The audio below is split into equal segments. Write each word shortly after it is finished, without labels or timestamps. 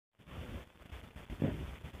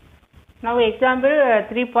Now example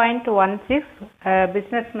 3.16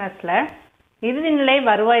 business mathsல இறுதிநிலை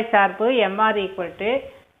வருவாய் சார்பு MR equal to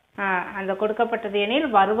அந்த கொடுக்கப்பட்டது எனில்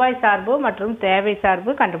வருவாய் சார்பு மற்றும் தேவை சார்பு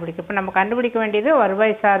கண்டுபிடிக்க. இப்போ நம்ம கண்டுபிடிக்க வேண்டியது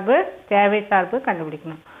வருவாய் சார்பு தேவை சார்பு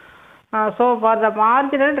கண்டுபிடிக்கணும். So for the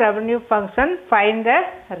marginal revenue function find the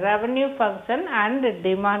revenue function and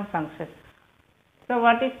demand function. So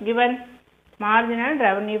what is given? Marginal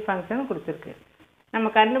revenue function கொடுத்திருக்கு. நம்ம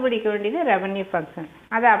கண்டுபிடிக்க வேண்டியது revenue function.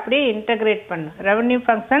 அதை அப்படியே integrate பண்ணணும். Revenue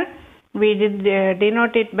function we did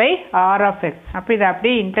denote it by r of x. அப்போ இதை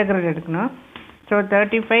அப்படியே integral எடுக்கணும். So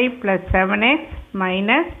 35 plus 7x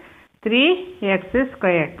minus 3x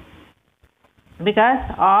squared. Because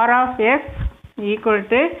r of x equal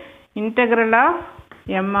to integral of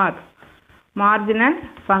mr. Marginal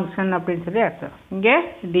function அப்படின்னு சொல்லி அர்த்தம். இங்கே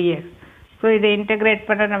dx. So இதை integrate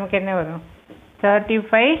பண்ண நமக்கு என்ன வரும்?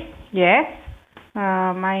 35x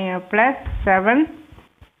plus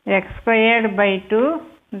 7x squared by 2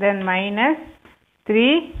 then minus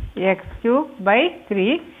 3x cube by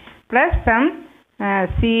 3 plus some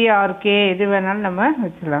c or k இது வேணாலும் நம்ம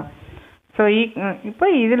வச்சுக்கலாம். So இப்போ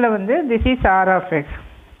இதில் வந்து this is r of x.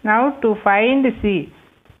 Now to find c.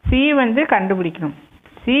 c வந்து கண்டுபிடிக்கணும்.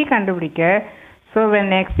 c கண்டுபிடிக்க so when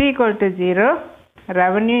x equal to 0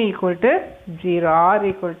 revenue equal to 0 r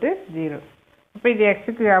equal to 0. இப்போ இது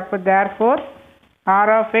xக்கு அப்போ therefore r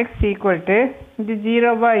of x equal to இது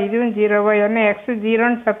 0வா இதுவும் 0வா ஏன்னா x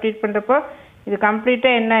 0ன்னு சப்ஸ்டிட் பண்ணுறப்போ இது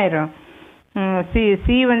கம்ப்ளீட்டாக என்ன ஆயிரும்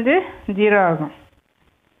c வந்து 0 ஆகும்.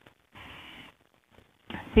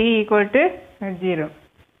 c equal to 0.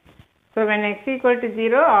 So when x equal to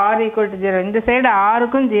 0 r equal to 0 இந்த சைடு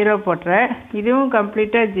rக்கும் 0 போட்டுறேன் இதுவும்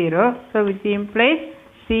கம்ப்ளீட்டாக 0. So which implies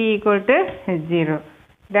c equal to 0.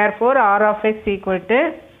 Therefore r of x equal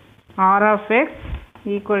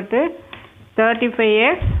to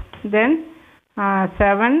 35x then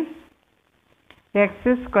 7x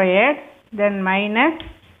squared then minus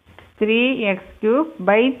 3x cube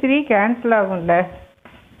by 3 cancel ஆகும்ல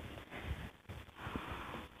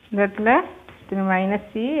இடத்துல minus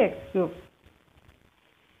 3x cube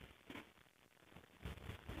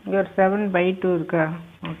your 7 by 2 இருக்கா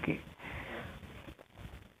okay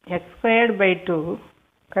x squared by 2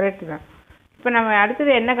 correct தான். இப்போ நம்ம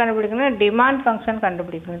அடுத்தது என்ன கண்டுபிடிக்கணும் demand function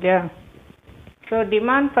கண்டுபிடிக்கணும் இல்லையா. ஸோ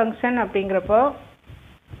டிமாண்ட் ஃபங்க்ஷன் அப்படிங்கிறப்போ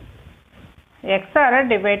எக்ஸ்ஆரை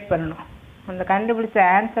டிவைட் பண்ணணும். அந்த கண்டுபிடிச்ச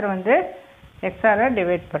ஆன்சர் வந்து எக்ஸ்ஆரை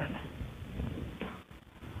டிவைட் பண்ணணும்.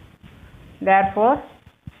 therefore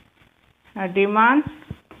டிமாண்ட்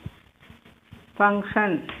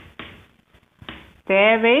ஃபங்க்ஷன்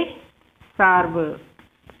தேவை சார்பு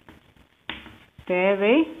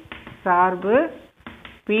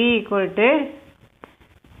p equal to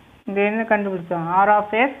இந்த என்ன கண்டுபிடிச்சோம் r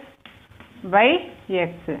of x by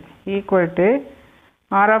x equal to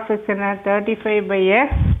r of x என்ன 35 by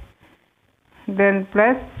x then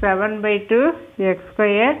plus 7 by 2 x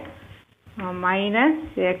square minus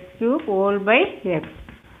x cube whole by x.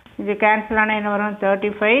 இது cancel ஆனால் என்ன வரும்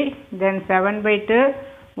 35 then 7 by 2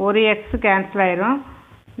 ஒரு x கேன்சல் ஆயிரும்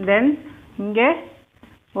then இங்கே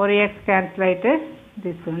ஒரு x கேன்சல் ஆகிட்டு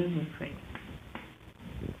this one is fine.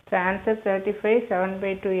 So answer 35 7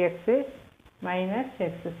 by 2 x minus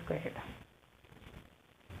x squared.